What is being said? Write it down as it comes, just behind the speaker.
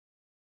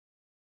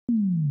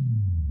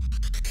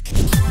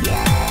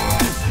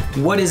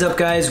What is up,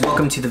 guys?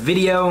 Welcome to the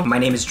video. My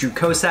name is Drew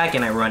Kocak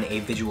and I run a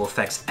visual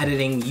effects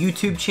editing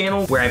YouTube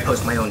channel where I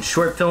post my own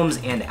short films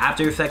and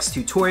After Effects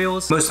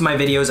tutorials. Most of my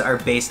videos are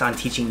based on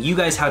teaching you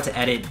guys how to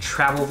edit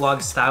travel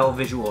vlog style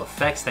visual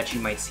effects that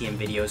you might see in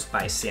videos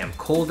by Sam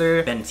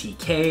Kolder, Ben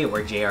TK,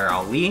 or JR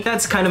Ali.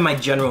 That's kind of my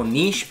general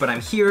niche, but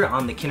I'm here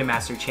on the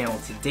KineMaster channel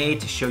today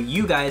to show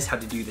you guys how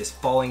to do this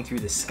falling through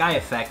the sky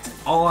effect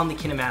all on the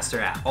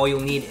KineMaster app. All you'll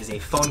need is a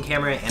phone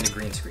camera and a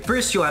green screen.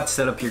 First, you'll have to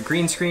set up your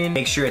green screen.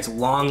 Make sure it's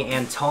long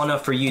and tall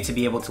enough for you to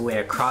be able to lay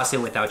across it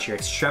without your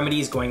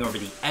extremities going over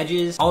the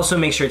edges. Also,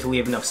 make sure to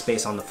leave enough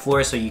space on the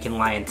floor so you can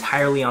lie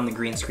entirely on the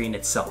green screen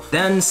itself.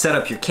 Then set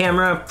up your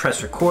camera,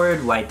 press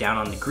record, lie down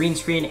on the green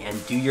screen,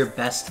 and do your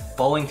best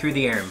falling through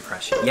the air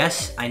impression.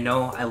 Yes, I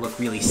know I look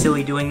really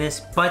silly doing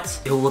this,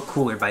 but it'll look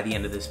cooler by the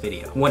end of this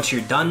video. Once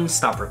you're done,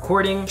 stop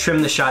recording,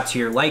 trim the shot to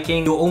your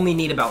liking. You'll only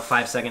need about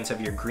 5 seconds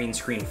of your green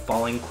screen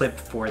falling clip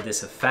for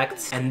this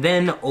effect, and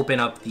then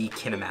open up the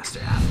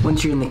KineMaster app.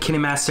 Once you're in the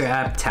KineMaster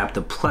app, tap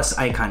the plus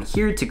icon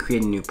here to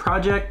create a new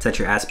project. Set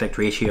your aspect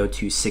ratio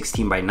to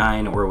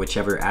 16:9 or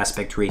whichever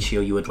aspect ratio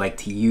you would like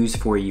to use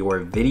for your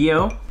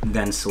video.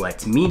 Then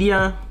select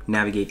media,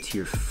 navigate to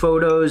your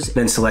photos,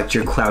 then select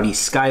your cloudy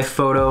sky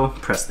photo,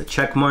 press the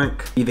check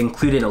mark. We've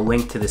included a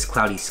link to this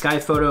cloudy sky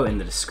photo in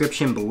the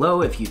description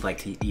below if you'd like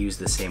to use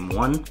the same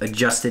one.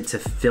 Adjust it to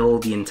fill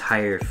the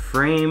entire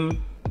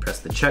frame, press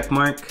the check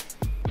mark.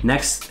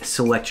 Next,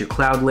 select your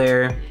cloud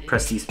layer,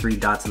 press these 3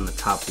 dots in the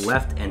top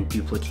left and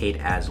duplicate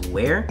as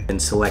layer. Then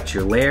select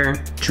your layer,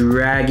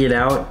 drag it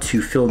out to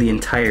fill the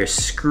entire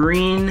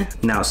screen.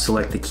 Now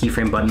select the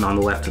keyframe button on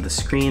the left of the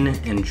screen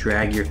and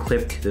drag your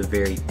clip to the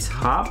very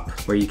top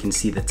where you can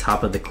see the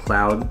top of the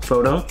cloud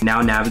photo. Now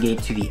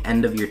navigate to the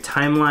end of your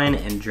timeline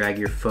and drag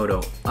your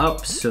photo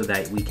up so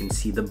that we can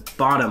see the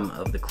bottom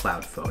of the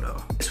cloud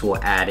photo. This will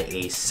add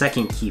a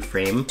second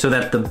keyframe so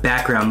that the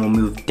background will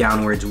move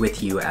downwards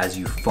with you as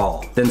you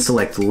fall. Then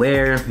select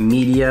layer,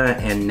 media,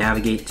 and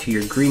navigate to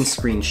your green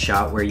screen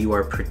shot where you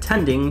are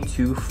pretending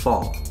to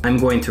fall. I'm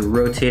going to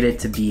rotate it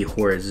to be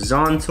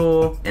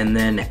horizontal and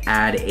then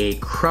add a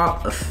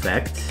crop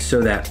effect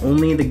so that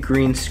only the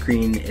green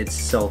screen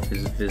itself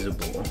is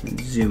visible. I'm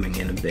zooming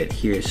in a bit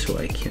here so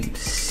I can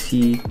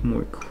see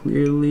more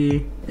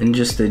clearly. And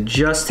just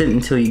adjust it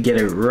until you get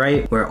it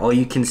right where all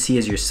you can see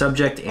is your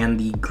subject and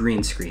the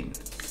green screen.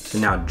 So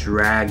now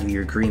drag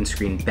your green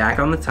screen back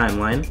on the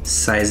timeline,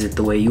 size it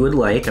the way you would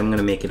like. I'm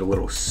gonna make it a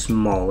little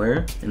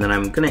smaller, and then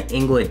I'm gonna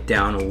angle it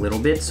down a little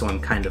bit so I'm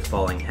kind of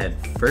falling head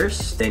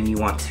first. Then you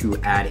want to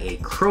add a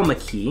Chroma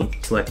Key,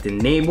 select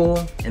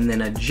enable, and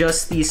then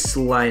adjust these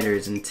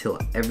sliders until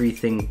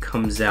everything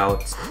comes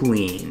out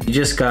clean. You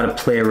just gotta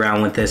play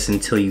around with this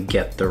until you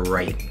get the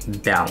right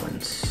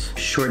balance.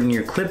 Shorten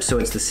your clip so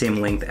it's the same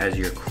length as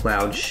your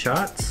cloud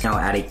shot. Now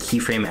add a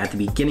keyframe at the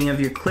beginning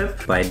of your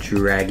clip by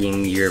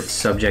dragging your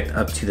subject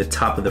up to the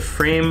top of the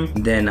frame.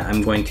 Then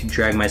I'm going to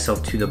drag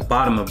myself to the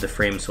bottom of the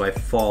frame so I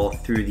fall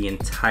through the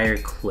entire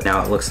clip.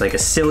 Now it looks like a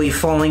silly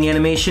falling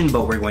animation,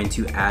 but we're going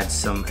to add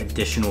some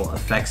additional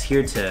effects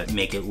here to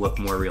make it look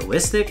more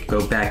realistic.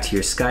 Go back to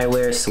your sky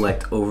layer,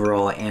 select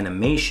overall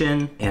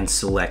animation, and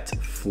select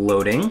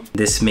floating.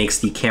 This makes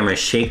the camera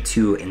shake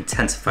to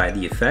intensify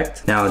the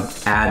effect. Now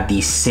add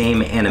the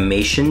same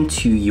animation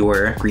to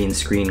your green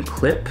screen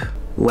clip.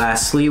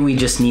 Lastly, we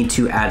just need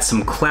to add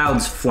some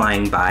clouds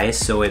flying by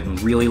so it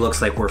really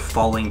looks like we're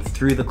falling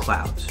through the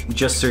clouds.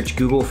 Just search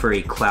Google for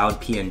a cloud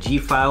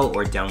PNG file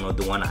or download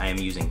the one I am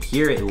using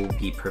here. It will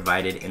be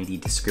provided in the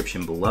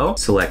description below.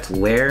 Select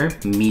layer,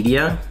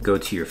 media, go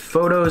to your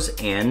photos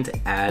and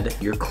add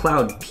your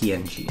cloud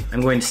PNG.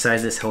 I'm going to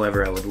size this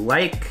however I would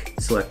like.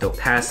 Select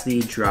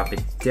opacity, drop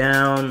it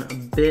down a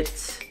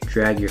bit.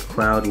 Drag your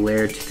cloud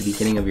layer to the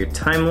beginning of your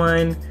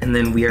timeline, and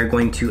then we are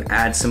going to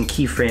add some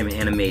keyframe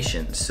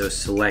animation. So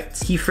select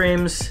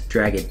keyframes,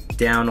 drag it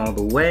down all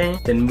the way,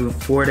 then move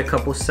forward a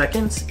couple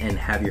seconds and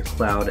have your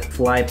cloud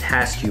fly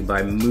past you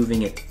by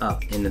moving it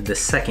up into the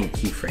second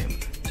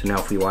keyframe. So now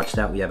if we watch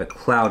that, we have a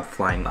cloud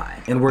flying by.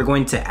 And we're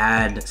going to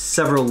add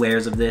several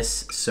layers of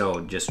this,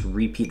 so just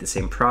repeat the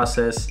same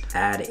process.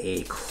 Add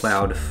a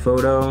cloud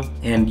photo,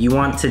 and you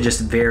want to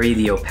just vary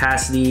the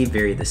opacity,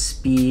 vary the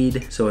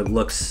speed, so it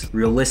looks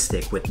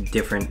realistic with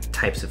different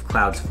types of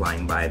clouds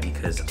flying by,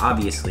 because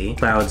obviously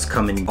clouds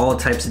come in all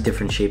types of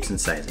different shapes and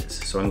sizes.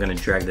 So I'm gonna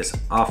drag this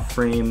off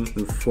frame,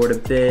 move forward a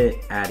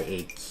bit, add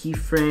a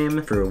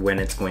keyframe for when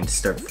it's going to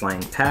start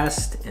flying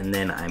past, and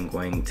then I'm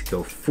going to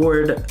go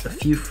forward a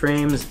few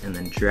frames and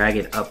then drag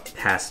it up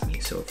past me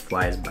so it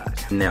flies by.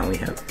 Now we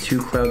have 2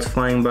 clouds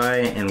flying by,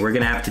 and we're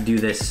gonna have to do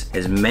this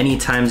as many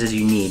times as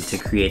you need to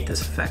create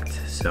this effect.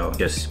 So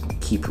just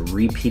keep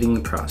repeating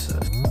the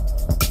process.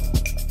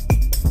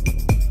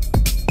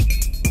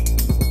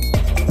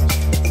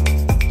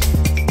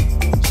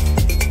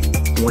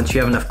 Once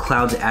you have enough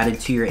clouds added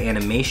to your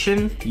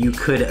animation, you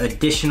could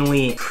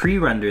additionally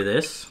pre-render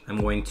this. I'm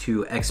going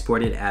to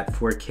export it at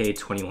 4K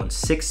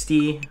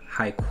 2160,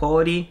 high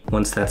quality.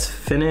 Once that's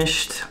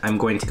finished, I'm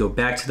going to go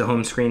back to the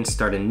home screen,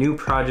 start a new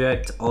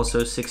project,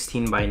 also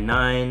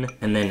 16:9,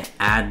 and then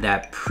add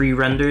that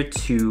pre-render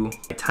to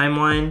my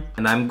timeline.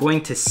 And I'm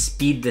going to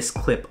speed this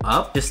clip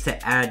up just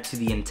to add to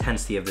the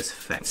intensity of this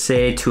effect.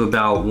 Say to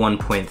about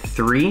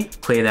 1.3,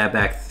 play that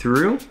back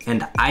through,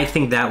 and I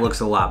think that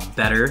looks a lot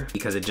better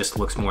because it just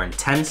looks more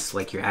intense,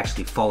 like you're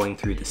actually falling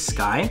through the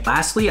sky.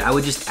 Lastly, I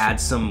would just add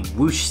some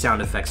whoosh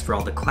sound effects for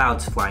all the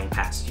clouds flying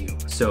past you.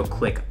 So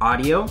click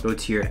audio, go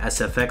to your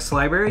SFX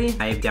library.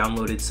 I have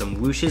downloaded some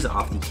whooshes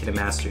off the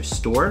KineMaster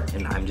store,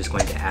 and I'm just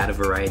going to add a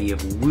variety of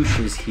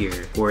whooshes here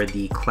for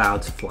the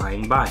clouds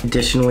flying by.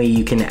 Additionally,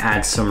 you can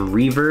add some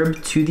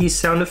reverb to these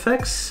sound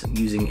effects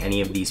using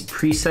any of these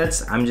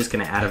presets. I'm just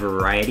gonna add a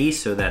variety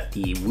so that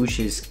the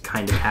whooshes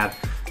kind of have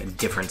a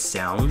different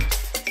sound.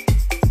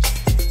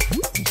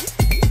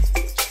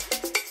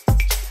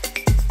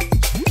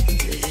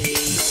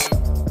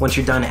 Once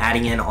you're done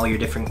adding in all your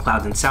different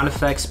clouds and sound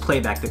effects,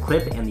 play back the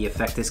clip and the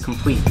effect is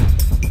complete.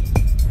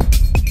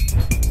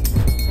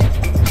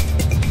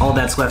 All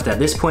that's left at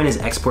this point is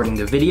exporting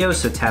the video,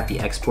 so tap the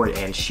export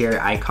and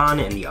share icon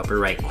in the upper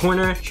right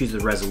corner, choose the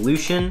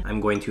resolution.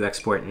 I'm going to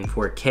export in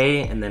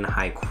 4K and then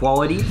high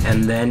quality,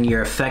 and then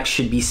your effect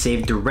should be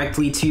saved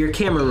directly to your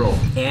camera roll.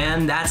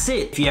 And that's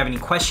it. If you have any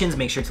questions,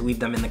 make sure to leave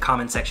them in the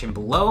comment section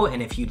below,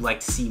 and if you'd like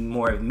to see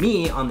more of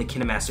me on the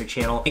KineMaster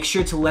channel, make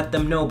sure to let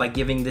them know by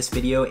giving this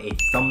video a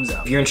thumbs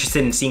up. If you're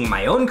interested in seeing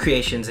my own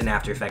creations in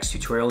After Effects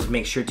tutorials,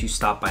 make sure to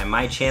stop by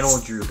my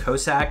channel, Drew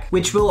Kocak,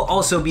 which will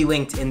also be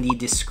linked in the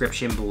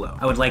description below.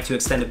 I would like to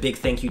extend a big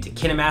thank you to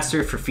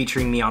KineMaster for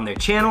featuring me on their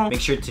channel. Make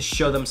sure to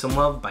show them some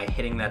love by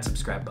hitting that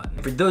subscribe button.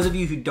 And for those of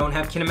you who don't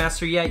have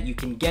KineMaster yet, you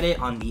can get it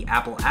on the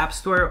Apple App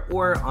Store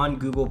or on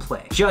Google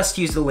Play. Just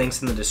use the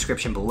links in the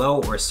description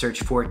below or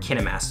search for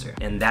KineMaster.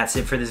 And that's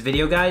it for this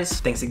video,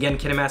 guys. Thanks again,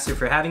 KineMaster,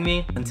 for having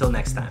me. Until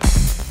next time.